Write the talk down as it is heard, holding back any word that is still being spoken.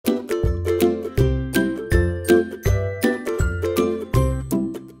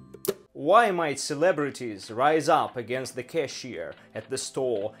Why might celebrities rise up against the cashier at the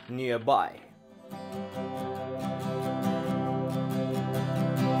store nearby?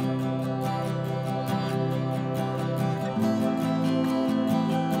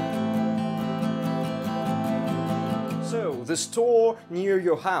 So, the store near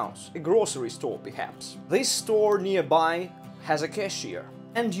your house, a grocery store perhaps. This store nearby has a cashier,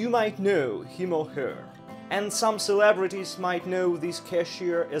 and you might know him or her. And some celebrities might know this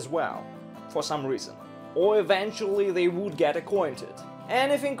cashier as well, for some reason. Or eventually they would get acquainted.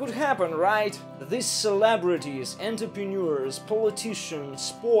 Anything could happen, right? These celebrities, entrepreneurs, politicians,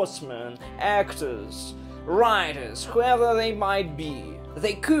 sportsmen, actors, writers, whoever they might be,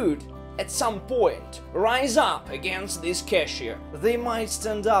 they could, at some point, rise up against this cashier. They might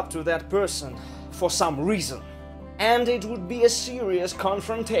stand up to that person for some reason. And it would be a serious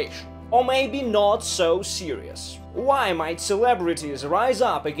confrontation. Or maybe not so serious. Why might celebrities rise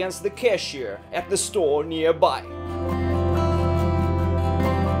up against the cashier at the store nearby?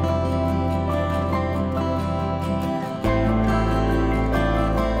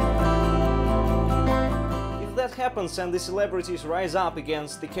 If that happens and the celebrities rise up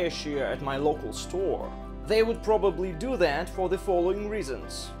against the cashier at my local store, they would probably do that for the following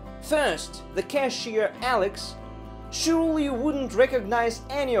reasons. First, the cashier Alex surely you wouldn't recognize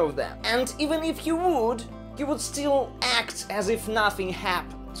any of them. And even if you would still act as if nothing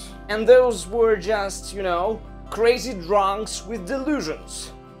happened. And those were just, crazy drunks with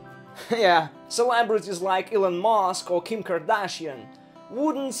delusions. Yeah, celebrities like Elon Musk or Kim Kardashian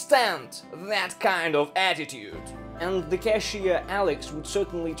wouldn't stand that kind of attitude. And the cashier Alex would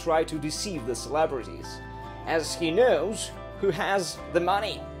certainly try to deceive the celebrities, as he knows who has the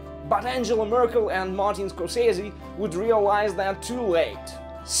money. But Angela Merkel and Martin Scorsese would realize that too late.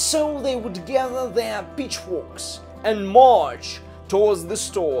 So they would gather their pitchforks and march towards the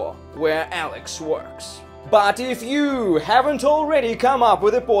store where Alex works. But if you haven't already come up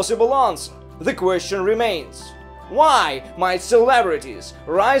with a possible answer, the question remains: why might celebrities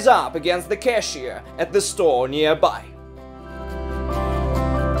rise up against the cashier at the store nearby?